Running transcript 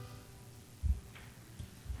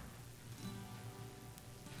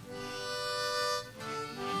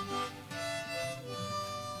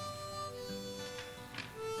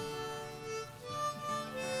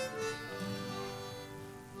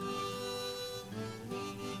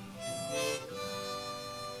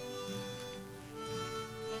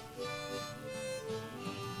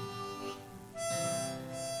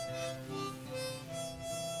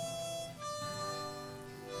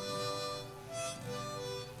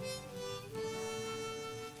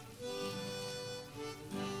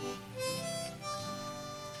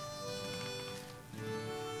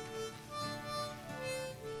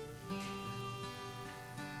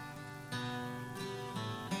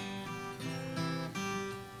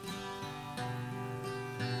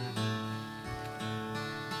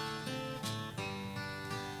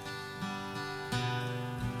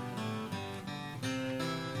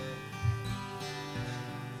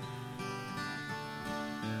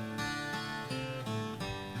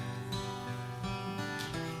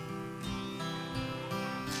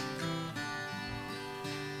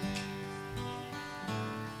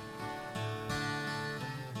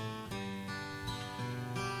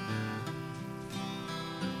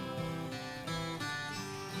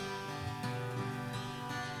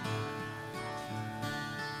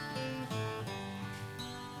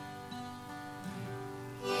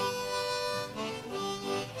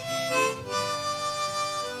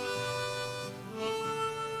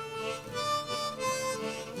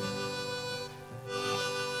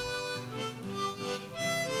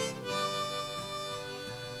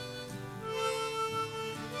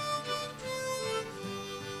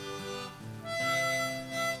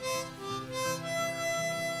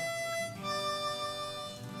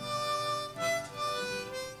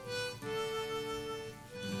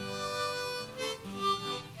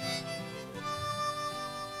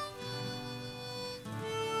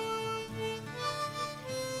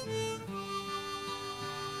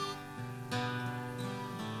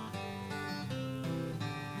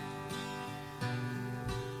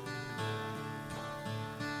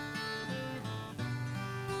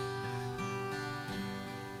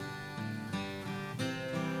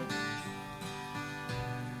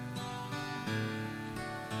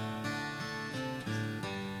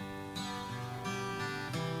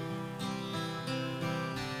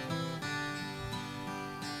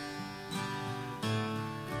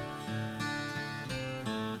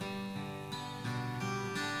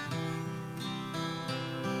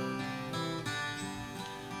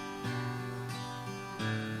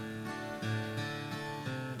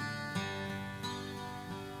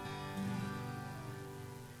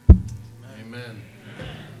Amen.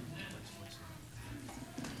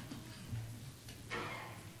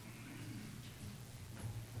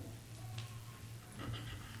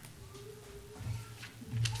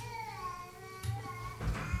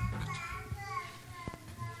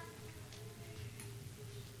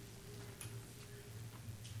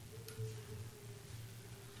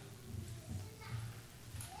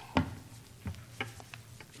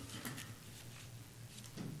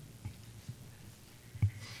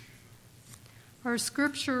 Our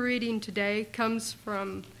scripture reading today comes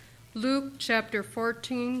from Luke chapter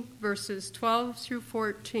 14, verses 12 through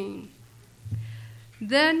 14.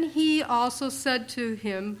 Then he also said to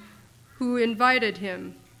him who invited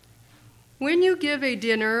him, "When you give a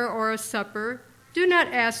dinner or a supper, do not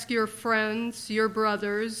ask your friends, your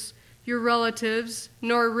brothers, your relatives,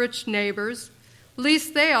 nor rich neighbors,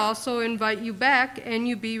 lest they also invite you back and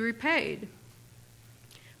you be repaid.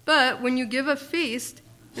 But when you give a feast,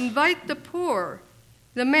 invite the poor,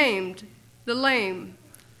 the maimed, the lame,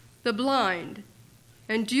 the blind,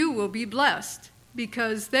 and you will be blessed,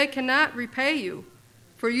 because they cannot repay you,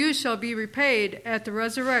 for you shall be repaid at the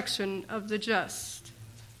resurrection of the just."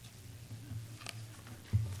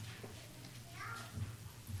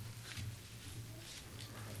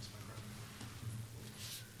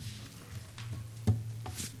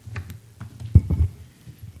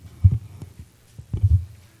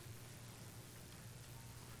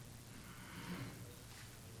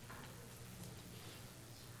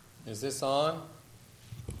 Is this on?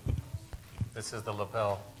 This is the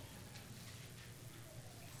lapel.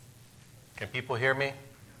 Can people hear me?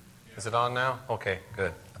 Is it on now? Okay,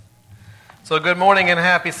 good. So good morning and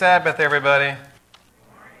happy Sabbath, everybody.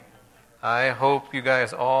 I hope you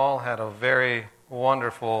guys all had a very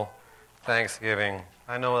wonderful Thanksgiving.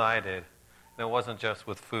 I know I did. And it wasn't just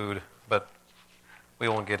with food, but we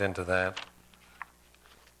won't get into that.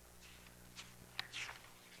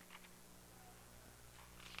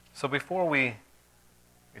 So before we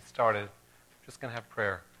get started, I'm just going to have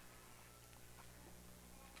prayer.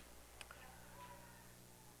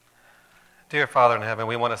 Dear Father in heaven,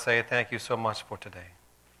 we want to say thank you so much for today,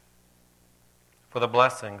 for the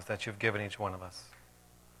blessings that you've given each one of us,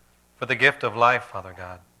 for the gift of life, Father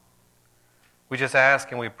God. We just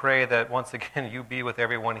ask and we pray that once again you be with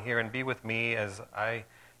everyone here and be with me as I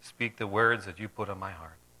speak the words that you put on my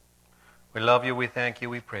heart. We love you, we thank you,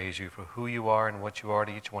 we praise you for who you are and what you are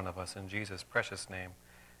to each one of us. In Jesus' precious name,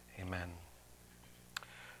 amen.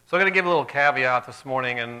 So I'm going to give a little caveat this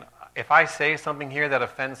morning, and if I say something here that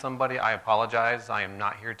offends somebody, I apologize. I am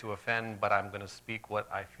not here to offend, but I'm going to speak what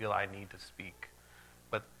I feel I need to speak.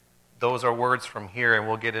 But those are words from here, and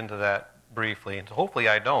we'll get into that briefly, and hopefully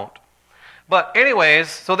I don't. But anyways,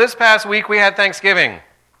 so this past week we had Thanksgiving.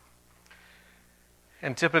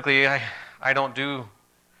 And typically I don't do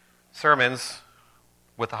sermons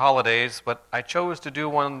with the holidays, but I chose to do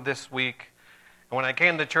one this week. And when I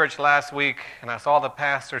came to church last week and I saw the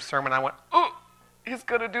pastor's sermon, I went, "Oh, he's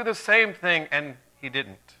going to do the same thing," and he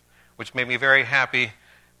didn't, which made me very happy.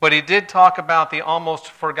 But he did talk about the almost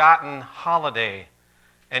forgotten holiday,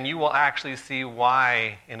 and you will actually see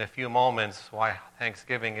why in a few moments, why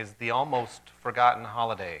Thanksgiving is the almost forgotten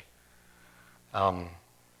holiday,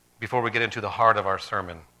 before we get into the heart of our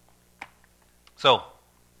sermon. So,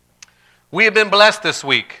 we have been blessed this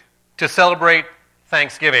week to celebrate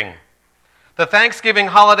Thanksgiving. The Thanksgiving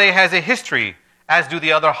holiday has a history, as do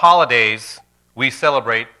the other holidays we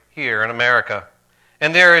celebrate here in America.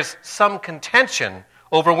 And there is some contention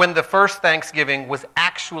over when the first Thanksgiving was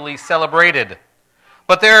actually celebrated.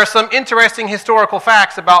 But there are some interesting historical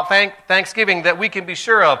facts about Thanksgiving that we can be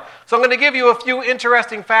sure of. So I'm going to give you a few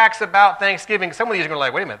interesting facts about Thanksgiving. Some of these are going to be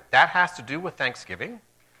like, wait a minute, that has to do with Thanksgiving?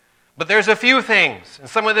 But there's a few things, and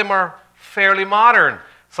some of them are fairly modern.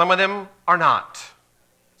 Some of them are not.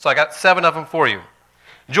 So I got 7 of them for you.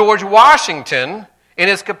 George Washington, in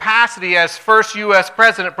his capacity as first U.S.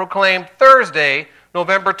 president, proclaimed Thursday,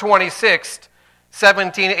 November 26th,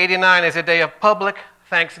 1789, as a day of public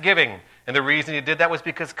thanksgiving. And the reason he did that was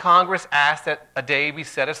because Congress asked that a day be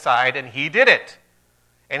set aside, and he did it.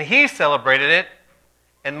 And he celebrated it,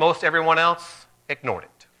 and most everyone else ignored it.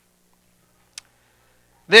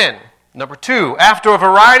 Then, number 2, after a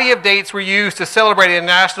variety of dates were used to celebrate a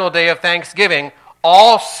national day of Thanksgiving,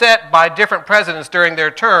 all set by different presidents during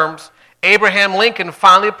their terms, Abraham Lincoln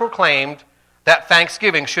finally proclaimed that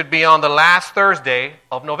Thanksgiving should be on the last Thursday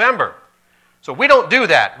of November. So we don't do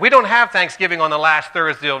that. We don't have Thanksgiving on the last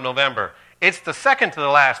Thursday of November. It's the second to the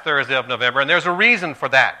last Thursday of November, and there's a reason for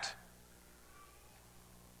that.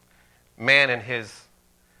 Man and his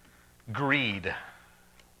greed.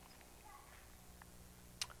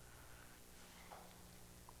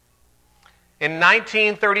 In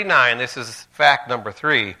 1939, this is fact number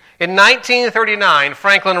 3. In 1939,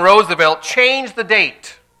 Franklin Roosevelt changed the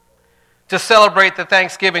date to celebrate the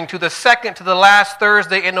Thanksgiving to the second to the last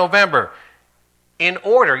Thursday in November. In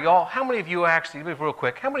order, y'all, how many of you actually, real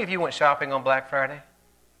quick, how many of you went shopping on Black Friday?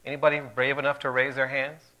 Anybody brave enough to raise their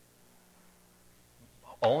hands?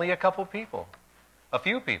 Only a couple people. A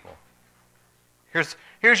few people.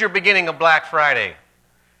 Here's your beginning of Black Friday.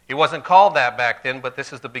 It wasn't called that back then, but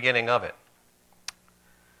this is the beginning of it.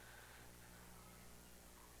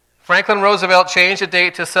 Franklin Roosevelt changed the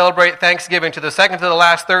date to celebrate Thanksgiving to the second to the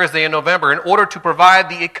last Thursday in November in order to provide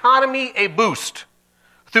the economy a boost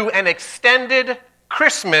through an extended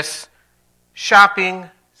Christmas shopping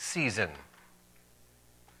season.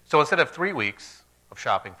 So instead of 3 weeks of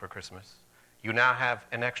shopping for Christmas, you now have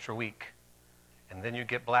an extra week. And then you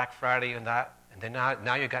get Black Friday and that, and then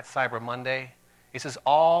now you got Cyber Monday. This is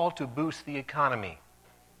all to boost the economy.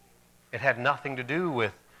 It had nothing to do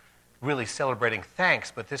with really celebrating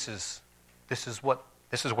thanks, but this is what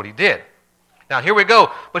he did. Now here we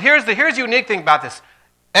go. But here's the unique thing about this.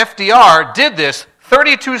 FDR did this.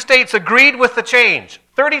 32 states agreed with the change.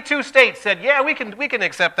 32 states said, yeah, we can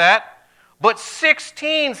accept that. But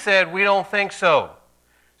 16 said, we don't think so.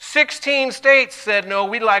 16 states said, no,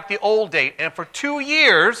 we like the old date. And for 2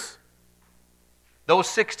 years, those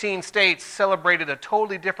 16 states celebrated a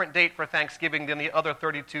totally different date for Thanksgiving than the other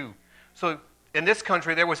 32. So in this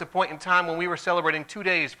country, there was a point in time when we were celebrating 2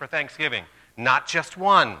 days for Thanksgiving, not just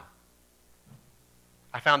one.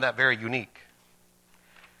 I found that very unique.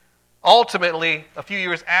 Ultimately, a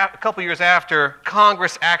couple years after,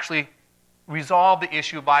 Congress actually resolved the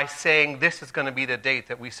issue by saying this is going to be the date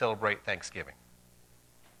that we celebrate Thanksgiving.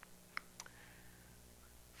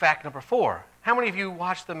 Fact number 4. How many of you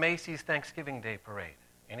watched the Macy's Thanksgiving Day Parade?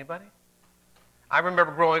 Anybody? I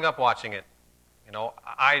remember growing up watching it. You know,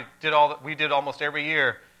 we did almost every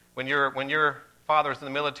year. When your father's in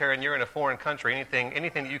the military and you're in a foreign country, anything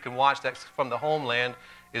that you can watch that's from the homeland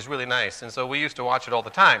is really nice. And so we used to watch it all the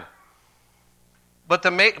time. But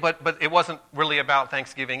it wasn't really about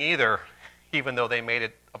Thanksgiving either, even though they made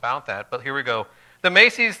it about that. But here we go. The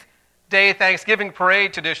Macy's Day Thanksgiving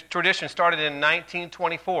Parade tradition started in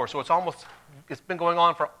 1924, so it's been going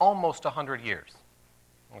on for almost 100 years.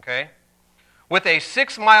 Okay? With a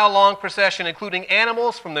 6-mile-long procession including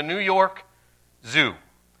animals from the New York Zoo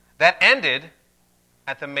that ended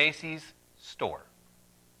at the Macy's store.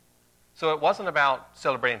 So it wasn't about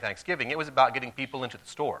celebrating Thanksgiving, it was about getting people into the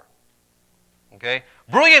store. Okay?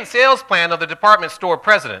 Brilliant sales plan of the department store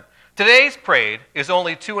president. Today's parade is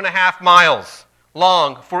only 2.5 miles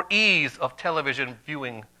long for ease of television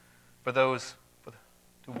viewing for those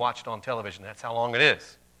who watch it on television. That's how long it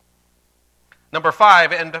is. Number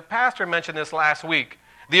 5, and the pastor mentioned this last week,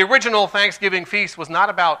 the original Thanksgiving feast was not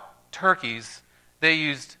about turkeys. They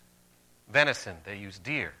used venison. They used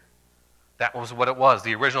deer. That was what it was,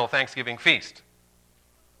 the original Thanksgiving feast.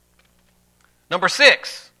 Number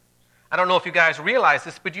 6, I don't know if you guys realize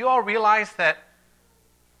this, but do you all realize that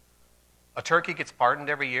a turkey gets pardoned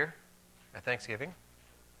every year at Thanksgiving?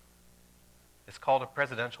 It's called a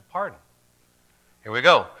presidential pardon. Here we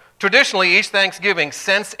go. Traditionally, each Thanksgiving,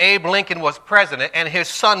 since Abe Lincoln was president and his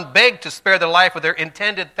son begged to spare the life of their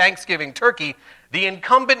intended Thanksgiving turkey, the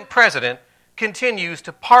incumbent president continues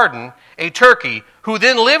to pardon a turkey who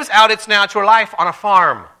then lives out its natural life on a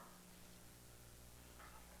farm.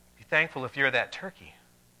 Be thankful if you're that turkey.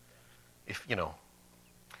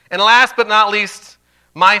 And last but not least,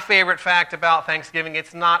 my favorite fact about Thanksgiving,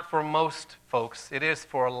 it's not for most folks. It is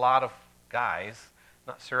for a lot of guys.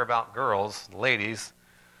 Not sure about girls, ladies.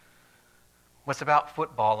 What's about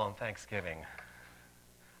football on Thanksgiving?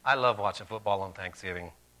 I love watching football on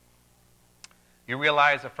Thanksgiving. You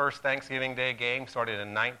realize the first Thanksgiving Day game started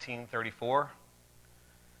in 1934?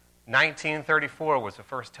 1934 was the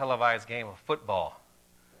first televised game of football.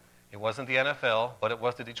 It wasn't the NFL, but it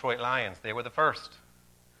was the Detroit Lions. They were the first.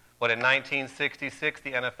 But in 1966,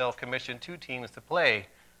 the NFL commissioned 2 teams to play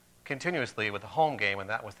continuously with a home game, and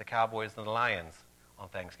that was the Cowboys and the Lions on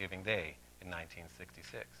Thanksgiving Day in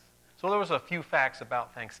 1966. So there was a few facts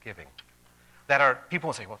about Thanksgiving that are, people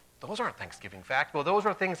will say, well, those aren't Thanksgiving facts. Well, those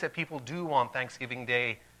are things that people do on Thanksgiving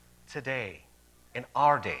Day today, in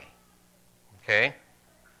our day. Okay?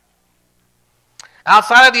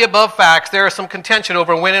 Outside of the above facts, there is some contention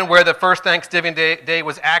over when and where the first Thanksgiving Day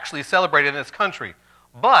was actually celebrated in this country.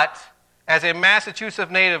 But, as a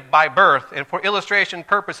Massachusetts native by birth, and for illustration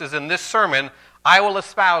purposes in this sermon, I will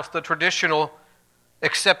espouse the traditional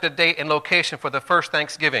accepted date and location for the first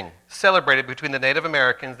Thanksgiving, celebrated between the Native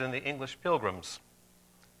Americans and the English Pilgrims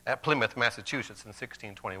at Plymouth, Massachusetts in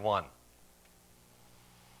 1621.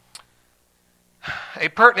 A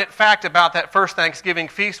pertinent fact about that first Thanksgiving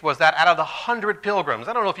feast was that out of the 100 pilgrims,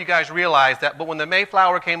 I don't know if you guys realize that, but when the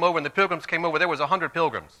Mayflower came over and the pilgrims came over, there was 100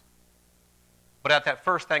 pilgrims. But at that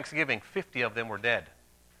first Thanksgiving, 50 of them were dead.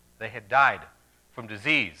 They had died from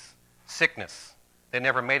disease, sickness. They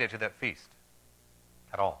never made it to that feast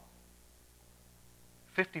at all.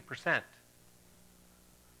 50%.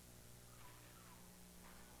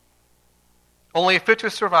 Only 50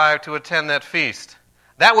 survived to attend that feast.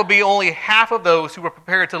 That would be only half of those who were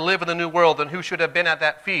prepared to live in the new world and who should have been at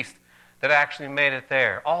that feast that actually made it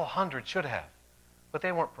there. All 100 should have, but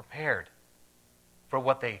they weren't prepared for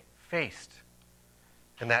what they faced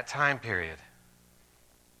in that time period.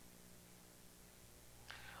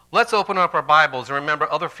 Let's open up our Bibles and remember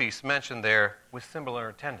other feasts mentioned there with similar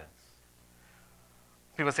attendance.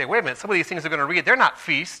 People say, wait a minute, some of these things are going to read, they're not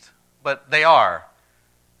feasts, but they are,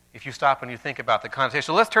 if you stop and you think about the connotation.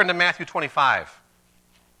 So let's turn to Matthew 25.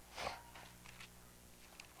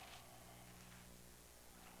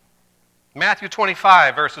 Matthew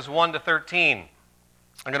 25, verses 1 to 13.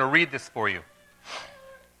 I'm going to read this for you.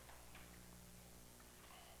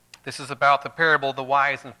 This is about the parable of the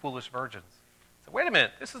wise and foolish virgins. So wait a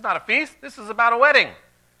minute, this is not a feast, this is about a wedding.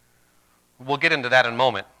 We'll get into that in a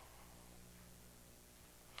moment.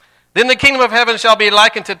 Then the kingdom of heaven shall be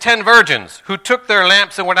likened to 10 virgins who took their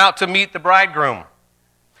lamps and went out to meet the bridegroom.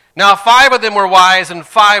 Now 5 of them were wise and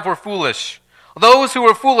 5 were foolish. Those who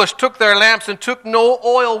were foolish took their lamps and took no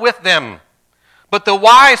oil with them. But the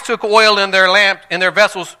wise took oil in their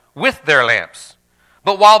vessels with their lamps.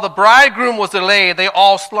 But while the bridegroom was delayed, they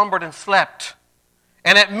all slumbered and slept.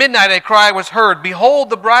 And at midnight a cry was heard, "Behold,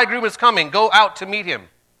 the bridegroom is coming, go out to meet him."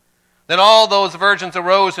 Then all those virgins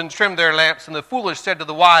arose and trimmed their lamps, and the foolish said to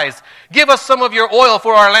the wise, "Give us some of your oil,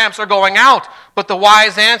 for our lamps are going out." But the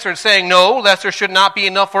wise answered, saying, "No, lest there should not be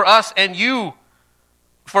enough for us and you,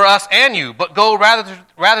 but go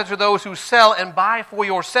rather to those who sell and buy for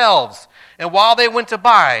yourselves." And while they went to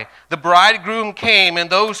buy, the bridegroom came, and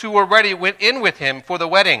those who were ready went in with him to the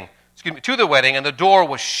wedding, and the door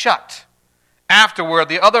was shut. Afterward,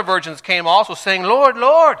 the other virgins came also, saying, "Lord,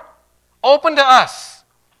 Lord, open to us."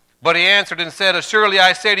 But he answered and said, "Assuredly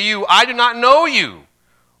I say to you, I do not know you.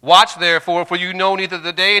 Watch therefore, for you know neither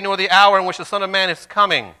the day nor the hour in which the Son of Man is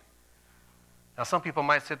coming." Now some people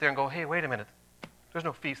might sit there and go, "Hey, wait a minute. There's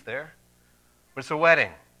no feast there. But it's a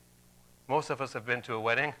wedding." Most of us have been to a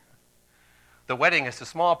wedding. The wedding is the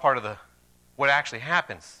small part of what actually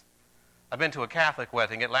happens. I've been to a Catholic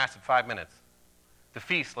wedding. It lasted 5 minutes. The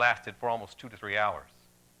feast lasted for almost 2 to 3 hours.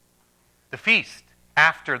 The feast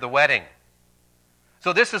after the wedding.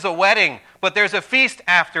 So this is a wedding, but there's a feast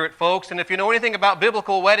after it, folks. And if you know anything about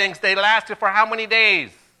biblical weddings, they lasted for how many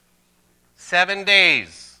days? 7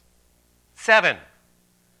 days. 7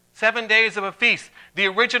 days of a feast. The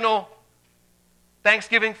original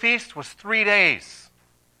Thanksgiving feast was 3 days.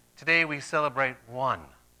 Today we celebrate 1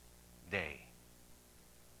 day.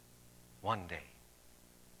 1 day.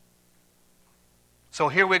 So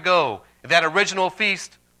here we go. That original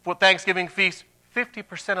feast, for Thanksgiving feast,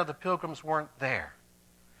 50% of the pilgrims weren't there.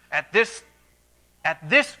 At this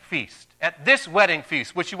feast, at this wedding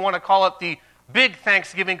feast, which you want to call it the big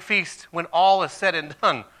Thanksgiving feast, when all is said and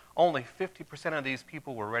done, only 50% of these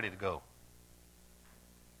people were ready to go.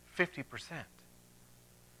 50%.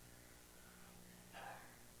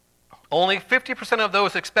 Only 50% of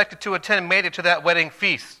those expected to attend made it to that wedding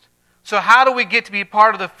feast. So how do we get to be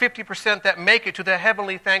part of the 50% that make it to the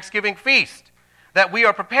heavenly Thanksgiving feast that we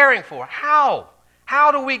are preparing for? How?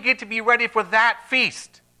 How do we get to be ready for that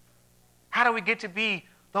feast? How do we get to be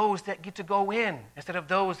those that get to go in instead of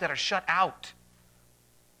those that are shut out?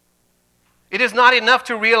 It is not enough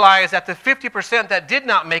to realize that the 50% that did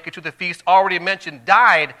not make it to the feast already mentioned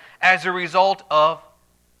died as a result of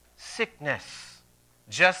sickness.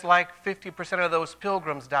 Just like 50% of those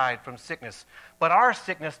pilgrims died from sickness. But our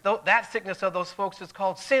sickness, that sickness of those folks is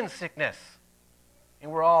called sin sickness.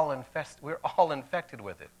 And we're all infected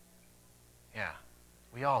with it. Yeah,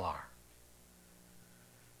 we all are.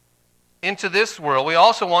 Into this world, we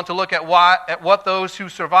also want to look at what those who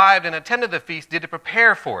survived and attended the feast did to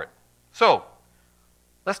prepare for it. So,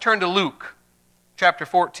 let's turn to Luke chapter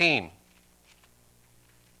 14.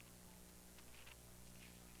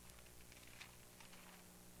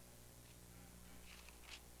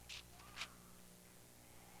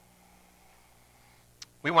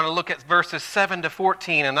 We want to look at verses 7 to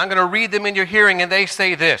 14, and I'm going to read them in your hearing, and they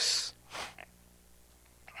say this.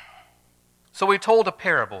 So we told a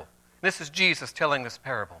parable. This is Jesus telling this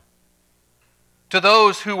parable. To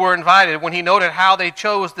those who were invited, when he noted how they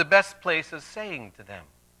chose the best places, saying to them,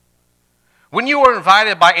 "When you are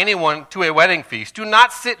invited by anyone to a wedding feast, do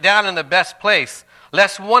not sit down in the best place,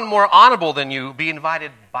 lest one more honorable than you be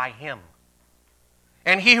invited by him.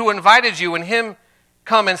 And he who invited you and him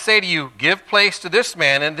come and say to you, give place to this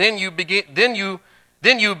man, and then you beginning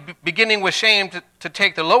with shame to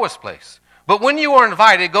take the lowest place. But when you are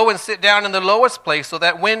invited, go and sit down in the lowest place, so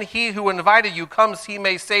that when he who invited you comes, he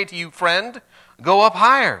may say to you, friend, go up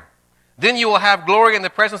higher. Then you will have glory in the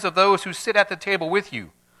presence of those who sit at the table with you.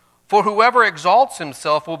 For whoever exalts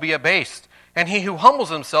himself will be abased, and he who humbles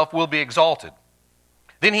himself will be exalted.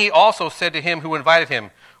 Then he also said to him who invited him,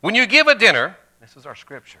 when you give a dinner, this is our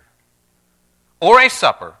scripture, or a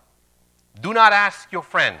supper, do not ask your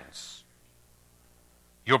friends,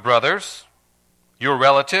 your brothers, your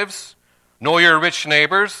relatives, nor your rich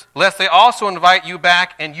neighbors, lest they also invite you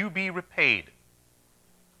back and you be repaid.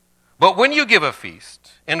 But when you give a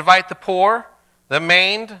feast, invite the poor, the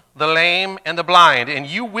maimed, the lame, and the blind, and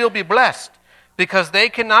you will be blessed, because they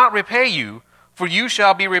cannot repay you, for you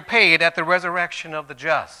shall be repaid at the resurrection of the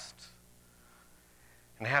just.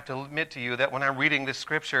 And I have to admit to you that when I'm reading this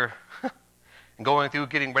scripture and going through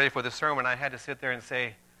getting ready for the sermon, I had to sit there and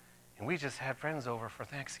say, and we just had friends over for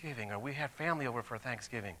Thanksgiving, or we had family over for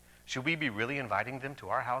Thanksgiving. Should we be really inviting them to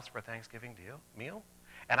our house for a Thanksgiving meal?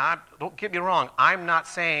 And don't get me wrong, I'm not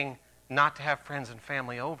saying not to have friends and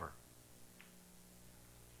family over.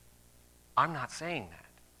 I'm not saying that.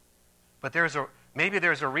 But maybe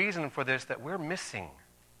there's a reason for this that we're missing.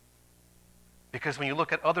 Because when you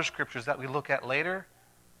look at other scriptures that we look at later,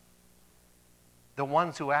 the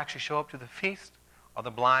ones who actually show up to the feast are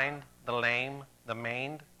the blind, the lame, the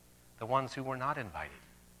maimed, the ones who were not invited.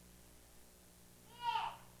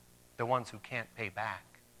 The ones who can't pay back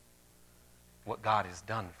what God has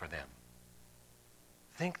done for them.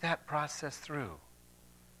 Think that process through.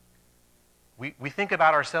 We think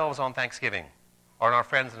about ourselves on Thanksgiving or on our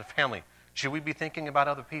friends and family. Should we be thinking about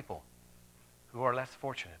other people who are less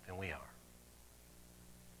fortunate than we are?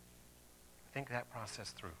 Think that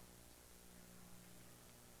process through.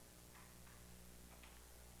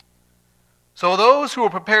 So those who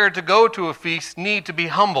are prepared to go to a feast need to be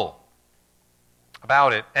humble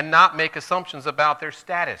about it and not make assumptions about their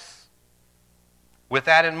status. With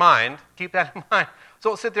that in mind, keep that in mind.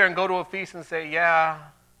 So don't sit there and go to a feast and say, yeah,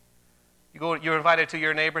 you're invited to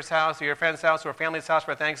your neighbor's house or your friend's house or a family's house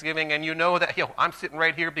for Thanksgiving, and you know that, I'm sitting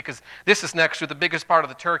right here because this is next to the biggest part of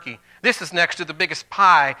the turkey. This is next to the biggest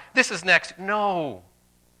pie. This is next. No.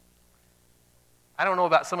 I don't know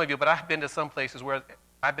about some of you, but I've been to some places where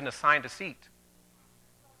I've been assigned a seat.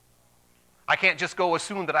 I can't just go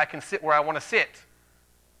assume that I can sit where I want to sit.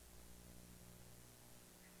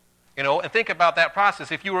 And think about that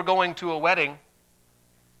process. If you were going to a wedding,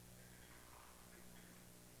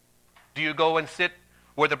 do you go and sit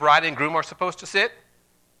where the bride and groom are supposed to sit?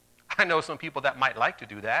 I know some people that might like to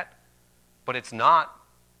do that, but it's not.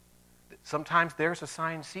 Sometimes there's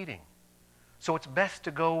assigned seating. So it's best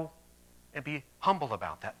to go and be humble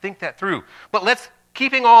about that. Think that through. But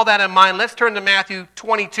keeping all that in mind, let's turn to Matthew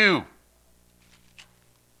 22.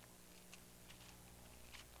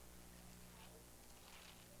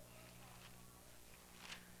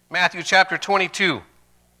 Matthew chapter 22,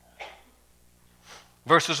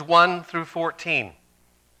 verses 1 through 14.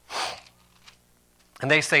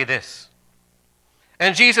 And they say this.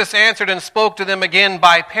 And Jesus answered and spoke to them again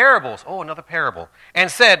by parables. Oh, another parable.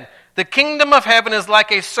 And said, the kingdom of heaven is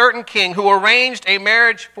like a certain king who arranged a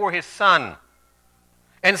marriage for his son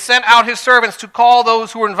and sent out his servants to call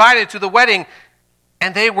those who were invited to the wedding,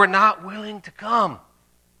 and they were not willing to come.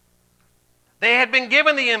 They had been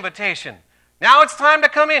given the invitation. Now it's time to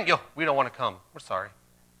come in. We don't want to come. We're sorry.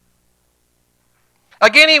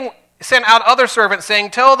 Again, he sent out other servants,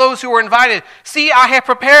 saying, tell those who were invited, see, I have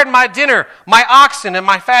prepared my dinner. My oxen and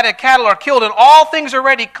my fatted cattle are killed, and all things are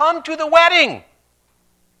ready. Come to the wedding.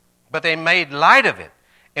 But they made light of it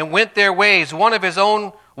and went their ways, one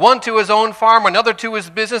to his own farm, another to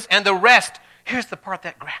his business, and the rest, here's the part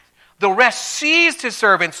that grabs, the rest seized his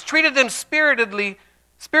servants, treated them spiritfully,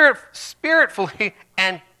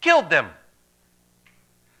 and killed them.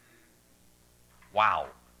 Wow.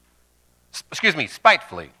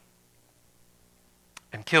 Spitefully.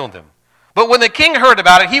 And killed them. But when the king heard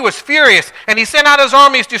about it, he was furious, and he sent out his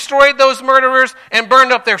armies, destroyed those murderers, and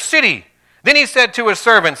burned up their city. Then he said to his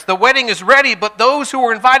servants, the wedding is ready, but those who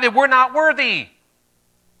were invited were not worthy.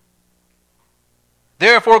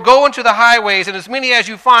 Therefore go into the highways, and as many as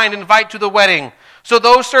you find, invite to the wedding. So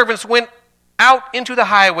those servants went out into the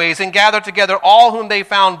highways and gathered together all whom they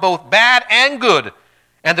found, both bad and good,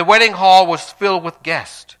 and the wedding hall was filled with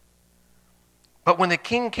guests. But when the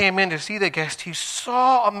king came in to see the guest, he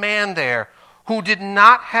saw a man there who did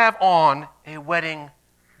not have on a wedding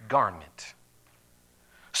garment.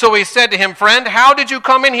 So he said to him, Friend, how did you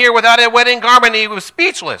come in here without a wedding garment? And he was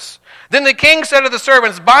speechless. Then the king said to the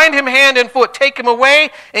servants, Bind him hand and foot, take him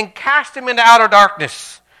away, and cast him into outer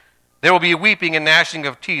darkness. There will be weeping and gnashing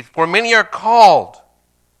of teeth, for many are called,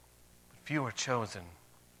 but few are chosen.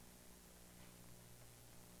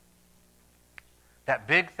 That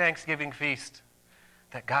big Thanksgiving feast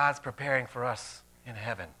that God's preparing for us in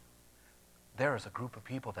heaven, there is a group of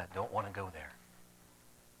people that don't want to go there.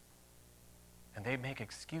 And they make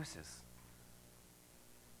excuses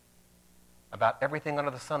about everything under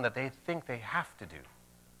the sun that they think they have to do.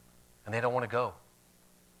 And they don't want to go.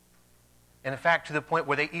 And in fact, to the point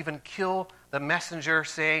where they even kill the messenger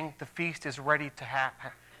saying the feast is ready to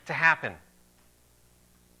happen.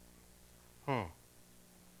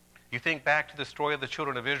 You think back to the story of the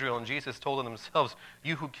children of Israel, and Jesus told them themselves,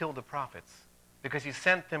 you who killed the prophets. Because he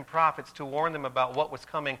sent them prophets to warn them about what was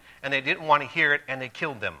coming, and they didn't want to hear it, and they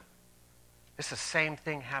killed them. It's the same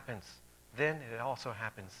thing happens then, it also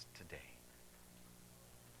happens today.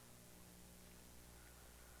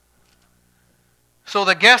 So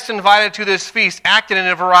the guests invited to this feast acted in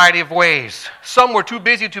a variety of ways. Some were too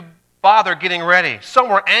busy to bother getting ready. Some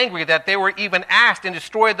were angry that they were even asked and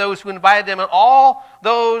destroyed those who invited them, and all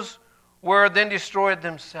those were then destroyed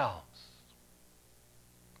themselves.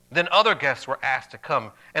 Then other guests were asked to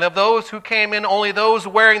come, and of those who came in, only those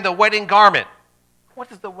wearing the wedding garment. What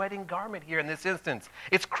is the wedding garment here in this instance?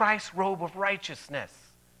 It's Christ's robe of righteousness.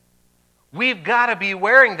 We've got to be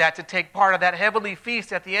wearing that to take part of that heavenly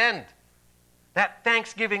feast at the end. That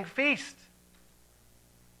Thanksgiving feast.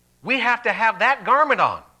 We have to have that garment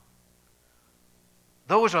on.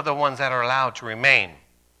 Those are the ones that are allowed to remain.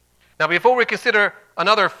 Now, before we consider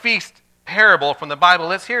another feast parable from the Bible,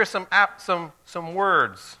 let's hear some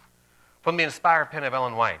words from the inspired pen of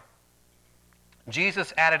Ellen White.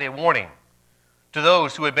 Jesus added a warning to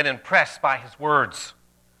those who had been impressed by his words,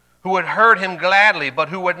 who had heard him gladly, but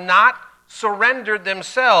who had not surrendered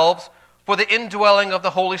themselves for the indwelling of the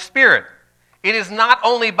Holy Spirit. It is not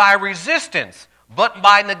only by resistance, but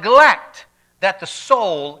by neglect that the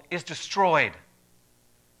soul is destroyed.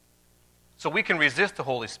 So we can resist the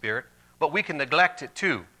Holy Spirit, but we can neglect it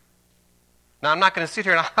too. Now, I'm not going to sit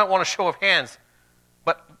here and I don't want a show of hands,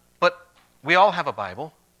 but we all have a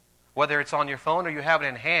Bible, whether it's on your phone or you have it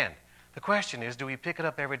in hand. The question is, do we pick it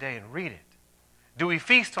up every day and read it? Do we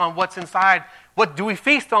feast on what's inside? Do we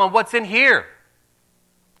feast on what's in here?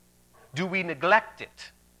 Do we neglect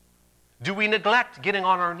it? Do we neglect getting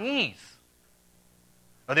on our knees?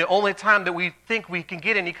 Or the only time that we think we can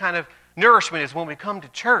get any kind of nourishment is when we come to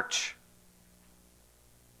church?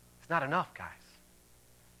 It's not enough, guys.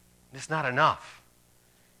 It's not enough.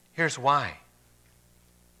 Here's why.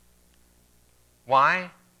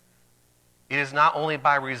 Why? It is not only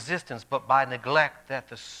by resistance, but by neglect that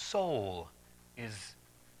the soul is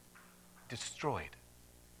destroyed.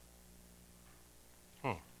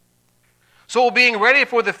 So being ready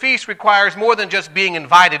for the feast requires more than just being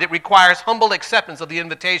invited. It requires humble acceptance of the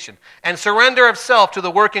invitation and surrender of self to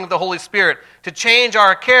the working of the Holy Spirit to change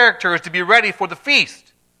our characters to be ready for the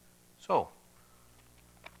feast. So,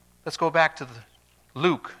 let's go back to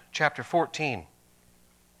Luke chapter 14.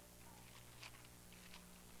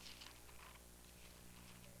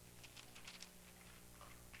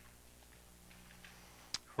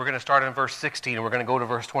 We're going to start in verse 16 and we're going to go to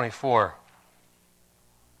verse 24.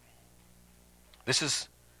 This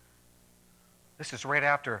is right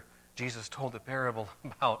after Jesus told the parable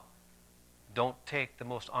about don't take the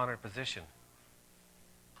most honored position.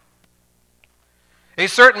 A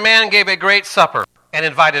certain man gave a great supper and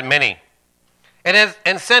invited many,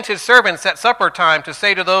 and sent his servants at supper time to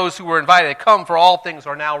say to those who were invited, Come, for all things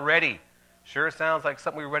are now ready. Sure sounds like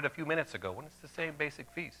something we read a few minutes ago, when it's the same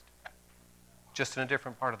basic feast, just in a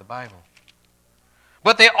different part of the Bible.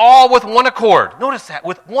 But they all with one accord, notice that,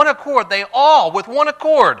 with one accord, they all with one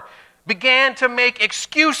accord began to make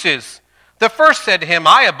excuses. The first said to him,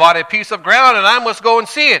 I have bought a piece of ground and I must go and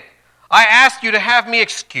see it. I ask you to have me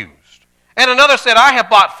excused. And another said, I have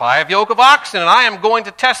bought 5 yoke of oxen and I am going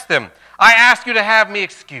to test them. I ask you to have me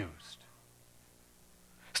excused.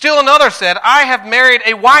 Still another said, I have married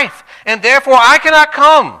a wife and therefore I cannot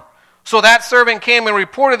come. So that servant came and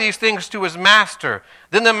reported these things to his master.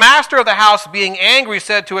 Then the master of the house, being angry,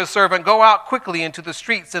 said to his servant, Go out quickly into the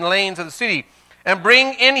streets and lanes of the city, and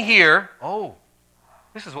bring in here,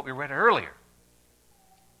 this is what we read earlier.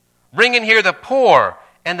 Bring in here the poor,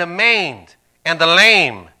 and the maimed, and the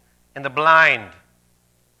lame, and the blind.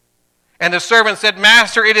 And the servant said,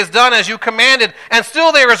 Master, it is done as you commanded, and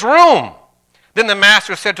still there is room. Then the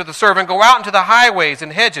master said to the servant, Go out into the highways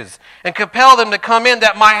and hedges, and compel them to come in,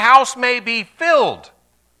 that my house may be filled.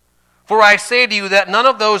 For I say to you that none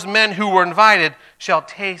of those men who were invited shall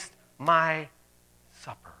taste my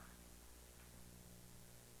supper.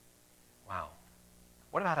 Wow.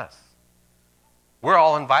 What about us? We're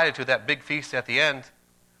all invited to that big feast at the end,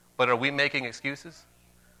 but are we making excuses?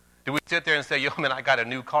 Do we sit there and say, yo, man, I got a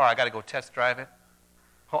new car, I got to go test drive it?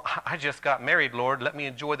 Oh, I just got married, Lord. Let me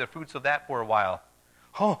enjoy the fruits of that for a while.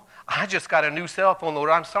 Oh, I just got a new cell phone, Lord.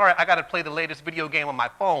 I'm sorry, I got to play the latest video game on my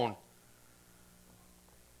phone.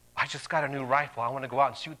 I just got a new rifle. I want to go out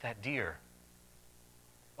and shoot that deer.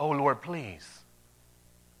 Oh, Lord, please.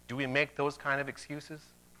 Do we make those kind of excuses?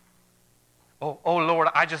 Oh, Lord,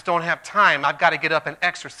 I just don't have time. I've got to get up and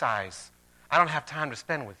exercise. I don't have time to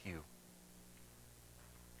spend with you.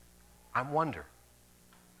 I wonder.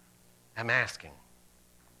 I'm asking.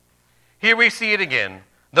 Here we see it again.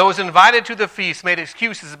 Those invited to the feast made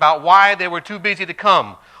excuses about why they were too busy to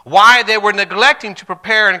come, why they were neglecting to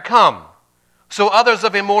prepare and come. So others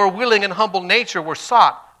of a more willing and humble nature were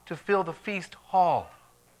sought to fill the feast hall.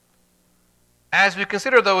 As we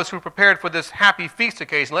consider those who prepared for this happy feast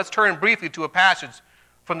occasion, let's turn briefly to a passage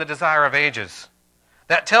from the Desire of Ages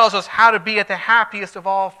that tells us how to be at the happiest of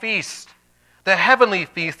all feasts, the heavenly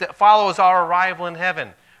feast that follows our arrival in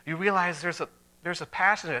heaven. You realize there's a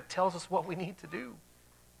passage that tells us what we need to do.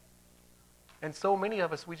 And so many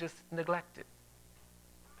of us, we just neglect it.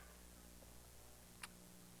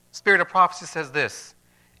 Spirit of Prophecy says this: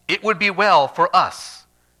 it would be well for us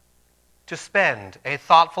to spend a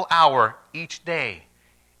thoughtful hour each day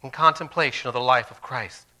in contemplation of the life of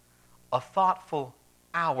Christ. A thoughtful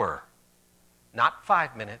hour. Not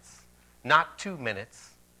 5 minutes, not 2 minutes,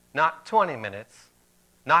 not 20 minutes,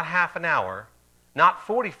 not half an hour, not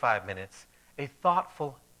 45 minutes. A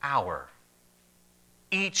thoughtful hour.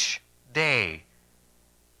 Each day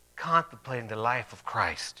contemplating the life of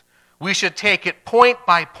Christ. We should take it point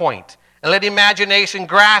by point and let imagination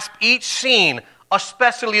grasp each scene,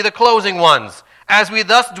 especially the closing ones. As we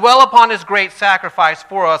thus dwell upon his great sacrifice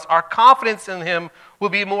for us, our confidence in him will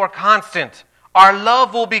be more constant. Our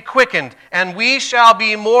love will be quickened, and we shall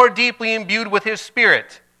be more deeply imbued with his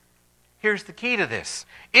Spirit. Here's the key to this.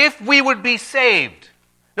 If we would be saved,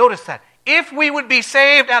 notice that, if we would be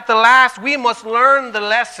saved at the last, we must learn the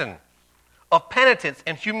lesson of penitence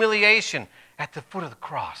and humiliation at the foot of the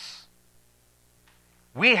cross.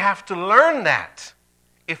 We have to learn that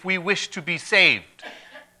if we wish to be saved.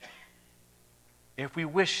 If we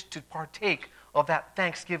wish to partake of that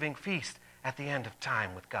Thanksgiving feast at the end of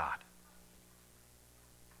time with God.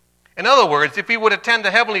 In other words, if we would attend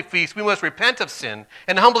the heavenly feast, we must repent of sin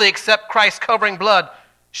and humbly accept Christ's covering blood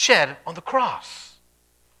shed on the cross.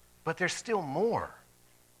 But there's still more.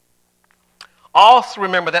 Also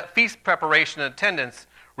remember that feast preparation and attendance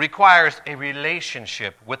requires a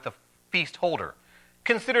relationship with the feast holder.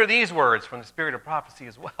 Consider these words from the Spirit of Prophecy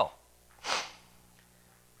as well.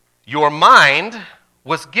 Your mind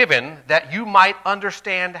was given that you might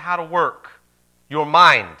understand how to work. Your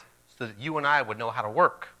mind, so that you and I would know how to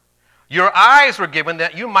work. Your eyes were given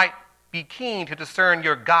that you might be keen to discern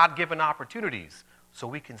your God-given opportunities, so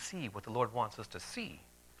we can see what the Lord wants us to see.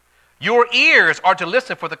 Your ears are to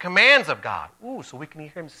listen for the commands of God. So we can hear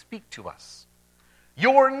him speak to us.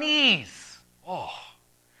 Your knees.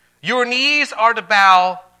 Your knees are to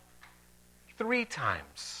bow 3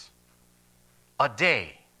 times a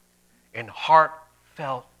day in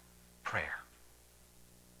heartfelt prayer.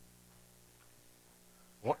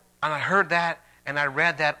 And I heard that and I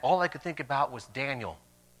read that. All I could think about was Daniel.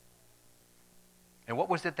 And what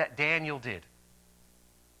was it that Daniel did?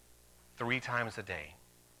 3 times a day.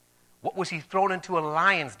 What was he thrown into a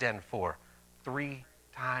lion's den for? 3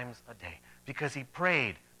 times a day. Because he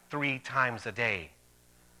prayed 3 times a day.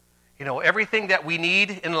 You know, everything that we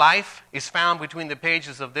need in life is found between the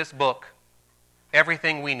pages of this book.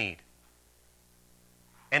 Everything we need.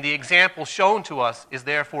 And the example shown to us is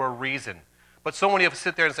there for a reason. But so many of us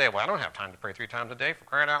sit there and say, well, I don't have time to pray 3 times a day. For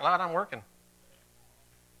crying out loud, I'm working.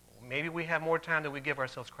 Well, maybe we have more time than we give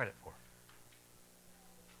ourselves credit for.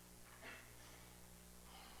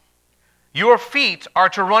 Your feet are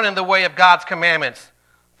to run in the way of God's commandments.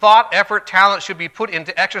 Thought, effort, talent should be put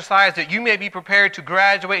into exercise that you may be prepared to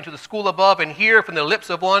graduate into the school above and hear from the lips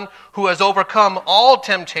of one who has overcome all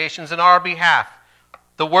temptations in our behalf.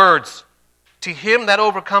 The words, to him that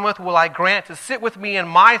overcometh will I grant to sit with me in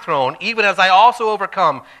my throne, even as I also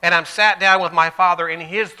overcome, and am sat down with my Father in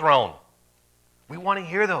his throne. We want to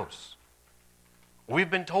hear those. We've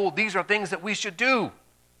been told these are things that we should do.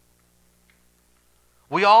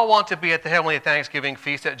 We all want to be at the heavenly Thanksgiving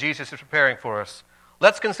feast that Jesus is preparing for us.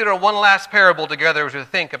 Let's consider one last parable together as we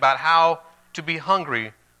think about how to be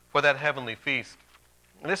hungry for that heavenly feast.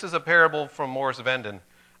 And this is a parable from Morris Venden.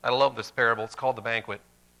 I love this parable. It's called the banquet.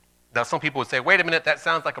 Now, some people would say, wait a minute, that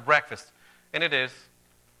sounds like a breakfast. And it is,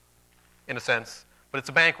 in a sense, but it's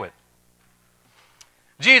a banquet.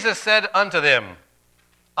 Jesus said unto them,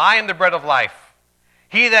 I am the bread of life.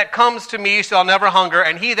 He that comes to me shall never hunger,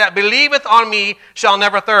 and he that believeth on me shall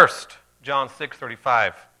never thirst. John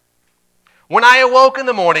 6:35. When I awoke in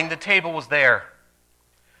the morning, the table was there.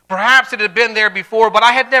 Perhaps it had been there before, but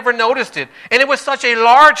I had never noticed it. And it was such a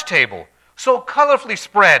large table, so colorfully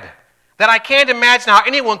spread, that I can't imagine how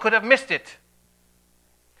anyone could have missed it.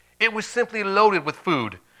 It was simply loaded with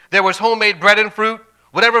food. There was homemade bread and fruit.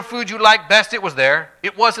 Whatever food you liked best, it was there.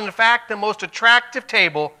 It was, in fact, the most attractive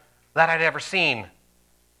table that I'd ever seen.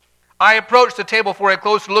 I approached the table for a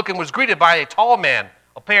closer look and was greeted by a tall man,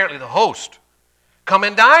 apparently the host. Come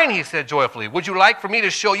and dine, he said joyfully. Would you like for me to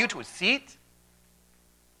show you to a seat?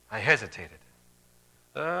 I hesitated.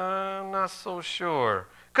 I'm not so sure.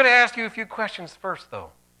 Could I ask you a few questions first,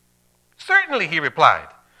 though? Certainly, he replied.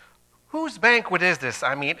 Whose banquet is this?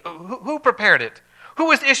 I mean, who prepared it?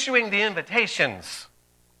 Who is issuing the invitations?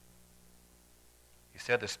 He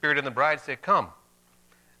said, the Spirit and the bride say, come.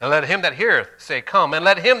 And let him that heareth say, come. And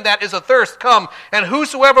let him that is athirst come. And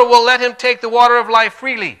whosoever will, let him take the water of life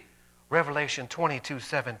freely. Revelation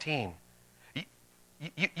 22:17.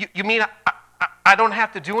 You mean I don't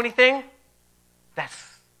have to do anything?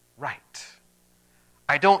 That's right.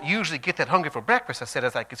 I don't usually get that hungry for breakfast, I said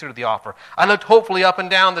as I considered the offer. I looked hopefully up and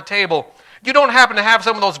down the table. You don't happen to have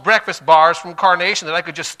some of those breakfast bars from Carnation that I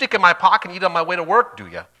could just stick in my pocket and eat on my way to work, do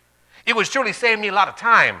you? It would surely save me a lot of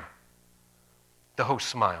time. The host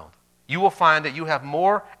smiled. You will find that you have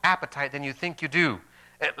more appetite than you think you do,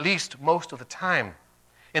 at least most of the time.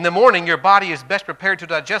 In the morning, your body is best prepared to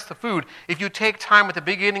digest the food if you take time at the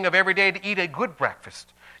beginning of every day to eat a good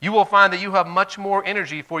breakfast. You will find that you have much more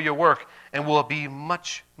energy for your work and will be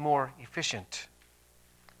much more efficient.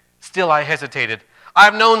 Still, I hesitated.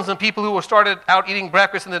 I've known some people who started out eating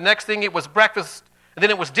breakfast, and the next thing it was breakfast, and then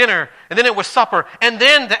it was dinner, and then it was supper, and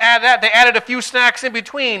then to add that, they added a few snacks in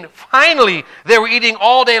between. Finally, they were eating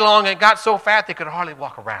all day long and got so fat they could hardly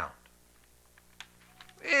walk around.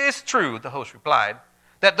 It's true, the host replied,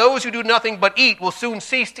 that those who do nothing but eat will soon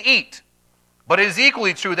cease to eat. But it is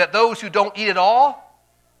equally true that those who don't eat at all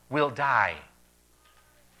will die.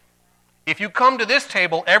 If you come to this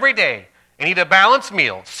table every day and eat a balanced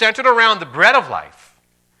meal centered around the bread of life,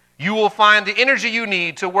 you will find the energy you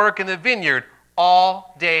need to work in the vineyard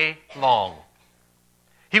all day long.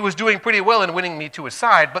 He was doing pretty well in winning me to his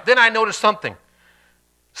side, but then I noticed something.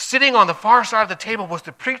 Sitting on the far side of the table was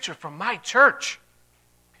the preacher from my church.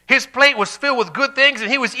 His plate was filled with good things,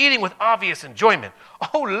 and he was eating with obvious enjoyment.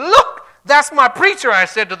 Oh, look, that's my preacher, I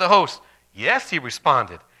said to the host. Yes, he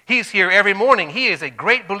responded. He's here every morning. He is a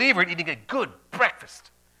great believer in eating a good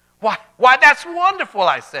breakfast. Why, that's wonderful,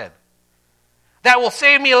 I said. That will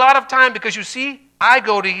save me a lot of time because, you see, I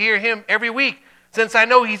go to hear him every week. Since I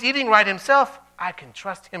know he's eating right himself, I can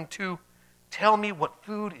trust him to tell me what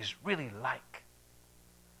food is really like.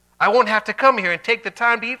 I won't have to come here and take the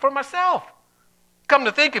time to eat for myself. Come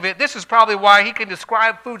to think of it, this is probably why he can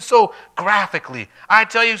describe food so graphically. I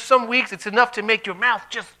tell you, some weeks it's enough to make your mouth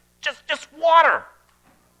just water.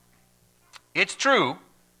 It's true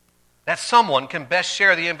that someone can best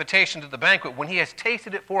share the invitation to the banquet when he has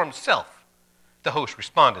tasted it for himself, the host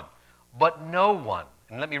responded. But no one,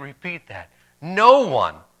 and let me repeat that, no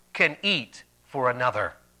one can eat for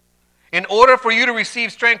another. In order for you to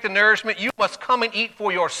receive strength and nourishment, you must come and eat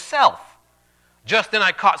for yourself. Just then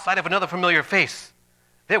I caught sight of another familiar face.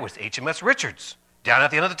 There was H.M.S. Richards down at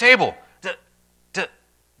the end of the table.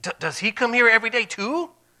 Does he come here every day too?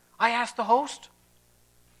 I asked the host.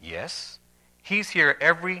 Yes, he's here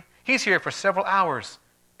for several hours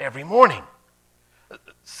every morning.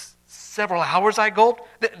 Several hours, I gulped.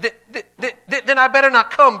 Then I better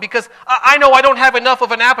not come because I know I don't have enough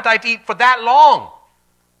of an appetite to eat for that long.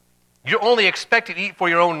 You're only expected to eat for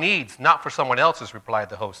your own needs, not for someone else's, replied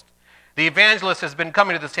the host. The evangelist has been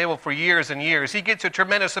coming to this table for years and years. He gets a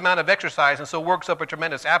tremendous amount of exercise and so works up a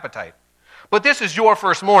tremendous appetite. But this is your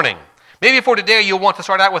first morning. Maybe for today you'll want to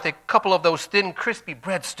start out with a couple of those thin, crispy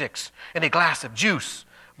breadsticks and a glass of juice.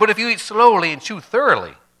 But if you eat slowly and chew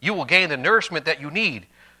thoroughly, you will gain the nourishment that you need.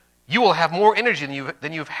 You will have more energy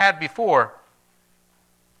than you've had before,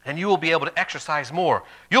 and you will be able to exercise more.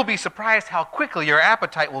 You'll be surprised how quickly your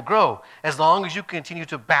appetite will grow as long as you continue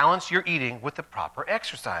to balance your eating with the proper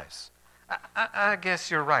exercise. I guess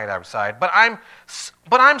you're right, I sighed. But I'm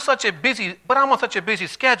on such a busy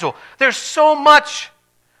schedule. There's so much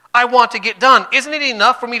I want to get done. Isn't it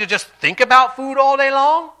enough for me to just think about food all day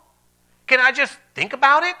long? Can I just think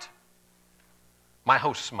about it? My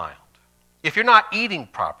host smiled. If you're not eating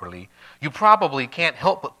properly, you probably can't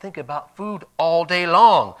help but think about food all day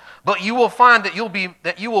long. But you will find that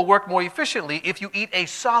you will work more efficiently if you eat a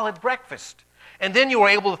solid breakfast. And then you are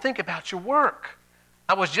able to think about your work.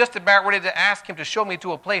 I was just about ready to ask him to show me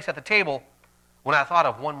to a place at the table when I thought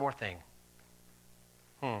of one more thing.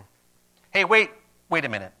 Hey, wait a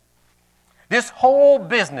minute. This whole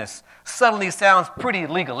business suddenly sounds pretty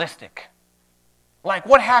legalistic. Like,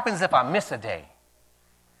 what happens if I miss a day?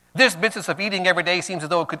 This business of eating every day seems as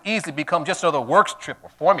though it could easily become just another works trip or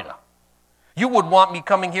formula. You wouldn't want me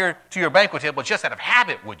coming here to your banquet table just out of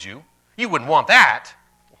habit, would you? You wouldn't want that.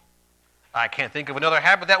 I can't think of another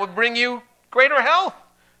habit that would bring you greater health,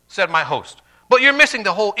 said my host. But you're missing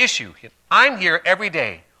the whole issue. I'm here every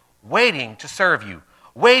day, waiting to serve you,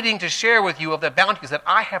 waiting to share with you of the bounties that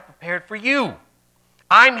I have prepared for you.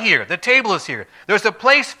 I'm here. The table is here. There's a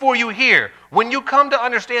place for you here. When you come to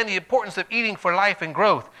understand the importance of eating for life and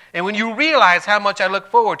growth, and when you realize how much I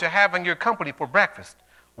look forward to having your company for breakfast,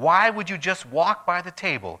 why would you just walk by the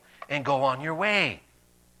table and go on your way?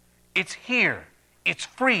 It's here. It's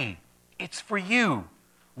free. It's for you.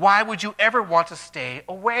 Why would you ever want to stay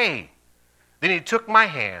away? Then he took my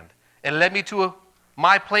hand and led me to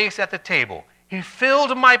my place at the table. He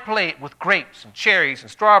filled my plate with grapes and cherries and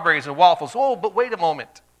strawberries and waffles. Oh, but wait a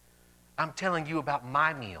moment. I'm telling you about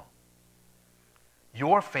my meal.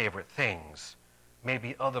 Your favorite things may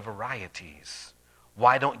be other varieties.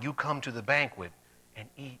 Why don't you come to the banquet and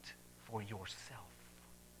eat for yourself?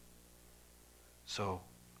 So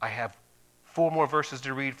I have 4 more verses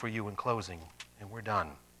to read for you in closing, and we're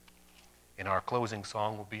done. And our closing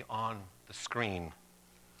song will be on the screen.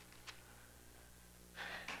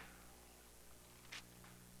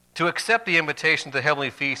 To accept the invitation to the heavenly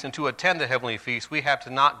feast and to attend the heavenly feast, we have to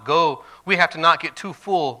not get too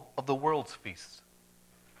full of the world's feasts.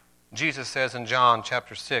 Jesus says in John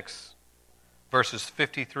chapter 6, verses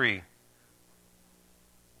 53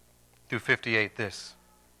 through 58 this.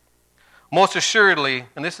 Most assuredly,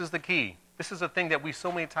 and this is the key, this is the thing that we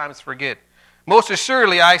so many times forget. Most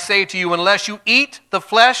assuredly, I say to you, unless you eat the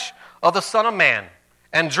flesh of the Son of Man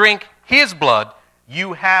and drink his blood,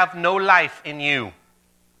 you have no life in you.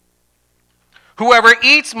 Whoever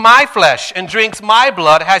eats my flesh and drinks my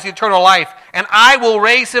blood has eternal life, and I will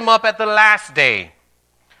raise him up at the last day.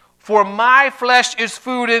 For my flesh is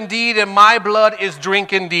food indeed, and my blood is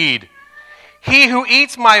drink indeed. He who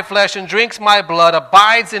eats my flesh and drinks my blood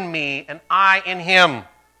abides in me, and I in him.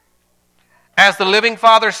 As the living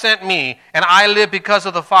Father sent me, and I live because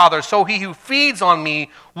of the Father, so he who feeds on me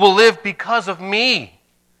will live because of me.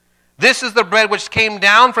 This is the bread which came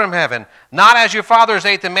down from heaven, not as your fathers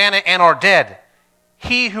ate the manna and are dead.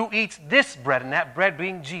 He who eats this bread, and that bread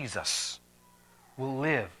being Jesus, will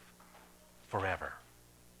live forever.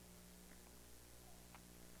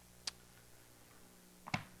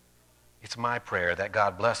 It's my prayer that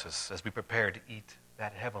God bless us as we prepare to eat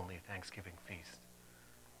that heavenly Thanksgiving feast.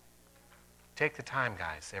 Take the time,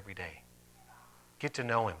 guys, every day. Get to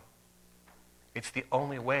know him. It's the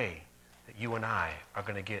only way that you and I are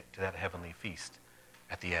going to get to that heavenly feast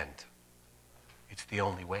at the end. It's the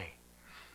only way.